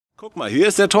Guck mal, hier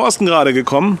ist der Thorsten gerade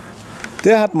gekommen.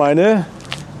 Der hat meine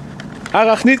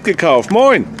Arachnid gekauft.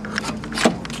 Moin!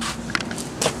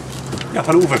 Ja,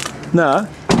 hallo Uwe. Na,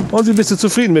 und wie bist du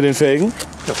zufrieden mit den Felgen?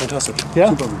 Ja, fantastisch. Ja?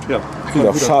 Super gut. Ja. Sieht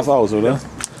auch scharf aus, oder? Ja,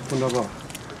 wunderbar.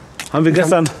 Haben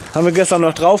wir gestern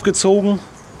noch draufgezogen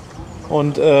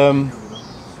und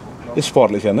ist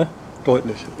sportlicher, ne?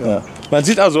 Deutlich. Ja. Ja. Man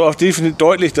sieht also auch definitiv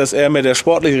deutlich, dass er mehr der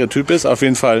sportlichere Typ ist. Auf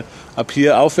jeden Fall ab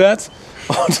hier aufwärts.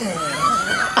 Und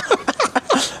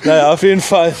naja, auf jeden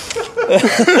Fall.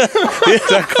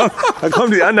 da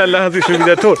kommen die anderen, lachen sich schon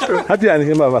wieder tot. Habt ihr eigentlich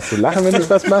immer was zu lachen, wenn ich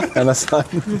das mache? Kann das sein?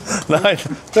 Nein,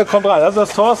 da kommt rein. Das ist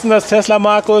das Thorsten, das Tesla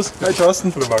Markus. Hey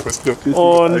Thorsten. Hallo Markus.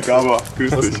 Und Gabor.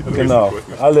 Grüß dich. genau,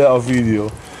 alle auf Video.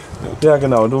 Ja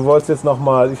genau, du wolltest jetzt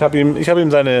nochmal, ich hab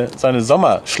ihm seine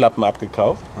Sommerschlappen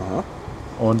abgekauft. Aha.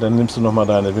 Und dann nimmst du nochmal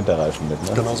deine Winterreifen mit.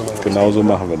 Ne? Genau so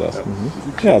machen wir das.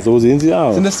 Ja, so sehen sie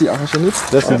aus. Sind das die Arachnids?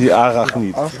 Das sind die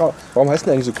Arachnids. Warum heißt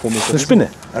die eigentlich so komisch? Das ist eine Spinne.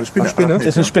 Eine Spinne? Das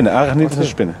ist eine Spinne. Arachnid ist eine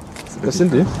Spinne. Das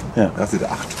sind die? Ja. Das sind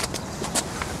 8.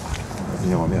 Das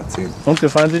sind ja mal mehr, 10. Und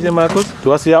gefallen sie dir, Markus?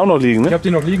 Du hast die ja auch noch liegen, Ich ne? habe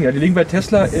die noch liegen, ja. Die liegen bei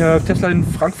Tesla in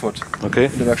Frankfurt. Okay.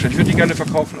 In der Werkstatt. Ich würde die gerne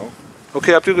verkaufen auch.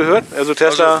 Okay, habt ihr gehört? Also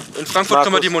Tesla. Also in Frankfurt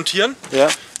kann man die montieren. Ja.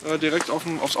 Direkt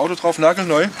aufs Auto drauf,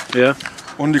 nagelneu. Ja.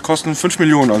 Und die kosten 5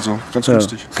 Millionen, also ganz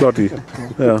günstig. Slotti.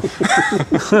 Ja.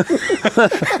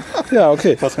 Ja,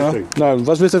 okay. Ja. Na,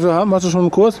 was willst du dafür haben? Hast du schon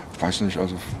einen Kurs? Weiß nicht,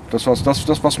 also das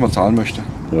was man zahlen möchte.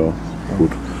 Ja,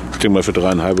 gut. Ich denke mal für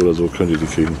 3,5 oder so könnt ihr die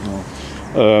kriegen.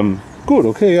 Ja. Gut,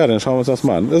 okay, ja, dann schauen wir uns das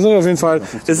mal an. Das ist auf jeden Fall,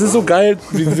 es ist so geil,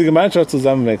 wie diese Gemeinschaft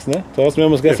zusammenwächst. Ne? Thorsten, wir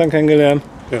haben uns gestern kennengelernt.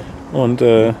 Ja. Und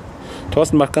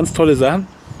Thorsten macht ganz tolle Sachen.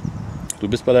 Du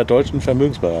bist bei der Deutschen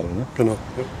Vermögensberatung, ne? Genau.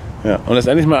 Ja. Und das ist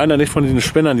endlich mal einer nicht von diesen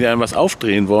Spinnern, die einem was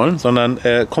aufdrehen wollen, sondern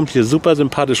er kommt hier super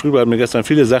sympathisch rüber, hat mir gestern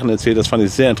viele Sachen erzählt, das fand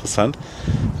ich sehr interessant.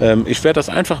 Ich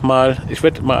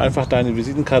werde mal einfach deine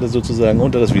Visitenkarte sozusagen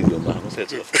unter das Video machen. Was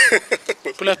hältst du davon?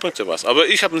 Vielleicht bringt ja was. Aber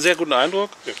ich habe einen sehr guten Eindruck.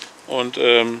 Ja. Und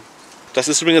das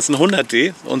ist übrigens ein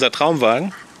 100D, unser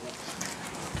Traumwagen.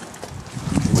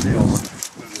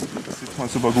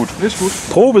 Super gut. Ist gut.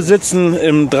 Probesitzen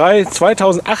im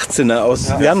 2018er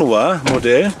aus Januar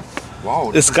Modell.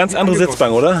 Wow. Ist ganz andere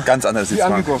Sitzbank, oder? Ganz anders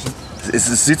Sitzbank.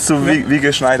 Es sitzt so wie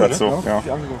geschneidert so. Ja.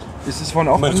 Ist es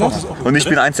vorne auch anders? Und ich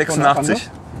bin 1,86.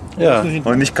 Ja.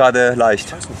 Und nicht gerade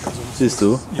leicht. Siehst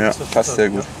du? Ja, passt sehr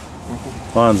gut.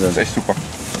 Wahnsinn. Das ist echt super.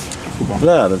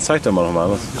 Ja, dann zeig doch mal noch mal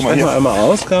was. Sprech mal einmal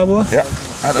aus, Gabor. Ja.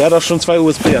 Er hat auch schon 2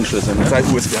 USB-Anschlüsse. Ne? 2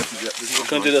 USB. So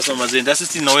könnt ihr das noch mal sehen. Das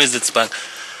ist die neue Sitzbank.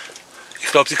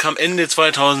 Ich glaube, sie kam Ende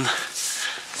 2017,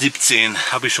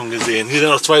 habe ich schon gesehen. Hier sind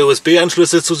noch 2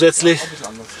 USB-Anschlüsse zusätzlich.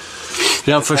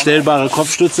 Wir haben verstellbare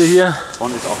Kopfstütze hier.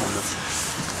 Vorne ist auch anders.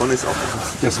 Vorne ist auch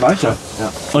anders. Das ist weiter.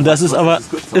 Ja. Und das ist aber,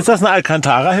 ist das eine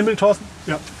Alcantara-Himmel, Thorsten?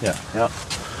 Ja. Ja.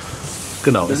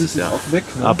 Genau. Das ist ja auch weg.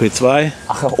 Ne? AP2.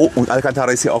 Ach, oh, und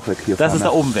Alcantara ist hier auch weg. Hier Das vorne. ist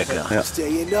da oben weg, ja. Ja.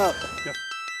 Staying up.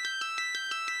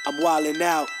 I'm wilding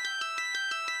out.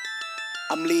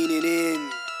 I'm leaning in.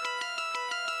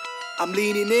 I'm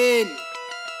leaning in.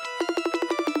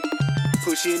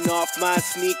 Pushing off my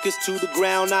sneakers to the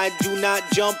ground. I do not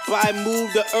jump, I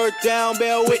move the earth down.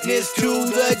 Bear witness to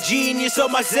the genius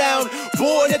of my sound.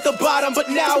 Born at the bottom, but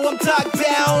now I'm top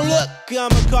down. Look,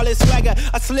 I'ma call it swagger.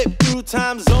 I slip through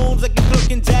time zones like a cloak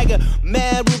and dagger.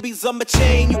 Mad rubies on my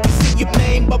chain. You can see your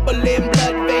name bubbling,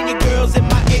 blood vein. Your girl's in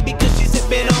my ear because she's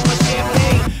sipping on my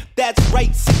champagne. That's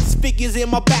right, 6 figures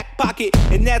in my back pocket.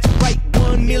 And that's right,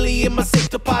 1 million in my safe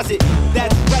deposit.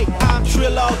 That's right, I'm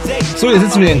trill all day. So, jetzt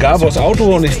sitzen wir in Gabors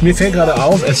Auto und mir fällt gerade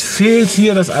auf, es fehlt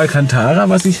hier das Alcantara,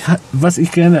 was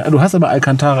ich gerne. Du hast aber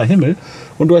Alcantara Himmel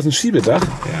und du hast ein Schiebedach.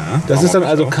 Ja. Das ist dann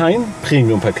also kein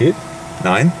Premium-Paket.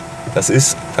 Nein, da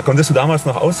konntest du damals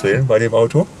noch auswählen bei dem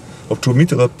Auto, ob du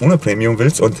mit oder ohne Premium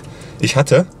willst. Und ich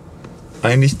hatte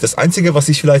eigentlich das Einzige, was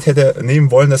ich vielleicht hätte nehmen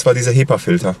wollen, das war dieser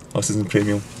HEPA-Filter aus diesem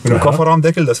Premium. Mit dem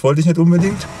Kofferraumdeckel, das wollte ich nicht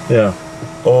unbedingt. Ja.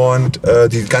 Und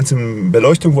die ganze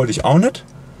Beleuchtung wollte ich auch nicht.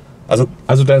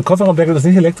 Also dein Kofferraumdeckel ist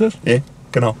nicht elektrisch? Nee,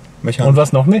 genau. Mechanisch. Und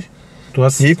was noch nicht? Du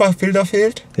hast HEPA-Filter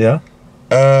fehlt. Ja.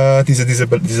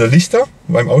 Diese Lichter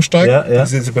beim Aussteigen, Ja.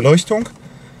 diese Beleuchtung.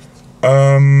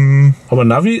 Aber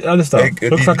Navi, alles da.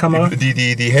 Rückfahrkamera?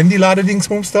 Die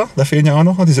Handy-Ladedingsbums da fehlen ja auch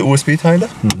noch, diese USB-Teile.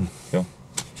 Ja,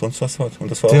 sonst was halt. Und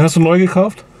das war Den hast du neu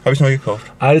gekauft? Habe ich neu gekauft.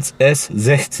 Als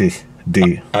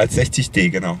S60D. Als 60D,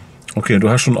 genau. Okay, du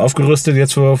hast schon aufgerüstet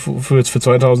jetzt für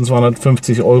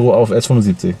 2.250 € auf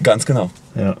S75. Ganz genau.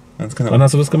 Ja. Ganz genau. Wann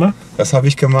hast du das gemacht? Das habe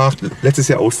ich gemacht letztes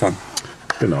Jahr Ostern.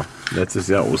 Genau, letztes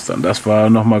Jahr Ostern. Das war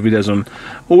nochmal wieder so ein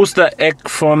Ostereck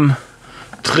von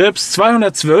Trips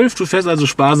 212, du fährst also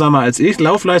sparsamer als ich.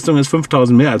 Laufleistung ist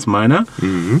 5000 mehr als meiner.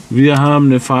 Wir haben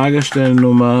eine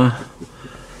Fahrgestellnummer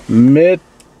mit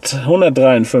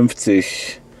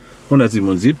 153,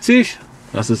 177.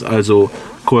 Das ist also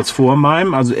kurz vor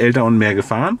meinem, also älter und mehr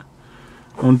gefahren.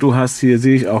 Und du hast hier,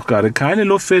 sehe ich auch gerade, keine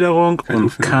Luftfederung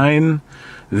und kein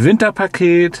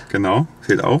Winterpaket. Genau,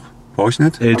 fehlt auch. Brauche ich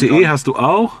nicht. LTE hast du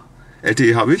auch.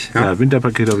 LTE habe ich, ja. Ja,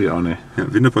 Winterpaket habe ich auch nicht. Ja,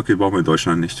 Winterpaket brauchen wir in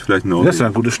Deutschland nicht. Vielleicht nur. Das ist ja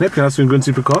ein gutes Schnäppchen. Hast du ihn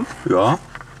günstig bekommen? Ja,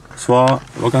 das war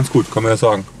ganz gut, kann man ja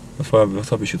sagen.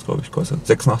 Was habe ich jetzt, glaube ich, gekostet?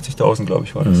 86.000, glaube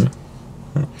ich, war das. Ja.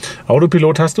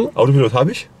 Autopilot hast du? Autopilot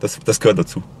habe ich, das gehört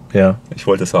dazu. Ja. Ich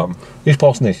wollte es haben. Ich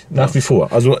brauche es nicht, nach wie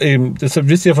vor. Also eben, deshalb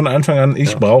wisst ihr von Anfang an,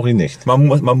 ich brauche ihn nicht. Man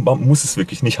muss es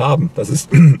wirklich nicht haben. Das ist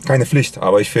keine Pflicht.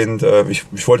 Aber ich finde,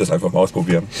 ich wollte es einfach mal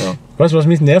ausprobieren. Ja. Weißt du, was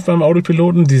mich nervt beim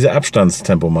Autopiloten? Diese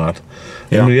Abstandstempomat.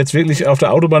 Wenn du jetzt wirklich auf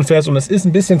der Autobahn fährst und es ist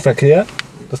ein bisschen Verkehr,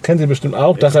 das kennen Sie bestimmt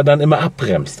auch, dass er dann immer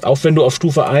abbremst. Auch wenn du auf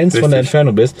Stufe 1 von der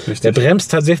Entfernung bist. Richtig. Der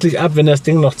bremst tatsächlich ab, wenn das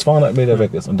Ding noch 200 Meter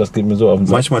weg ist. Und das geht mir so auf den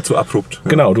Sack. Manchmal zu abrupt. Ja.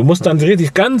 Genau, du musst dann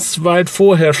richtig ganz weit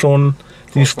vorher schon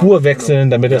die Spur wechseln,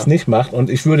 damit er es nicht macht. Und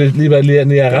ich würde lieber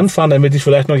näher ranfahren, damit ich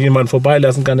vielleicht noch jemanden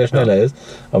vorbeilassen kann, der schneller ist.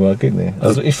 Aber geht nicht.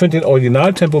 Also ich finde den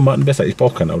Original-Tempomaten besser. Ich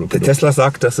brauche kein Autopilot. Der Tesla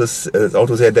sagt, dass das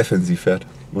Auto sehr defensiv fährt.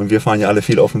 Und wir fahren ja alle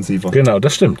viel offensiver. Genau,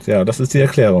 das stimmt. Ja, das ist die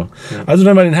Erklärung. Ja. Also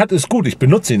wenn man den hat, ist gut. Ich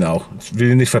benutze ihn auch. Ich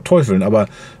will ihn nicht verteufeln. Aber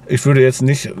ich würde jetzt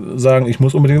nicht sagen, ich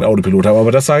muss unbedingt einen Autopilot haben.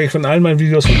 Aber das sage ich von allen meinen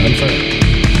Videos von Anfang an.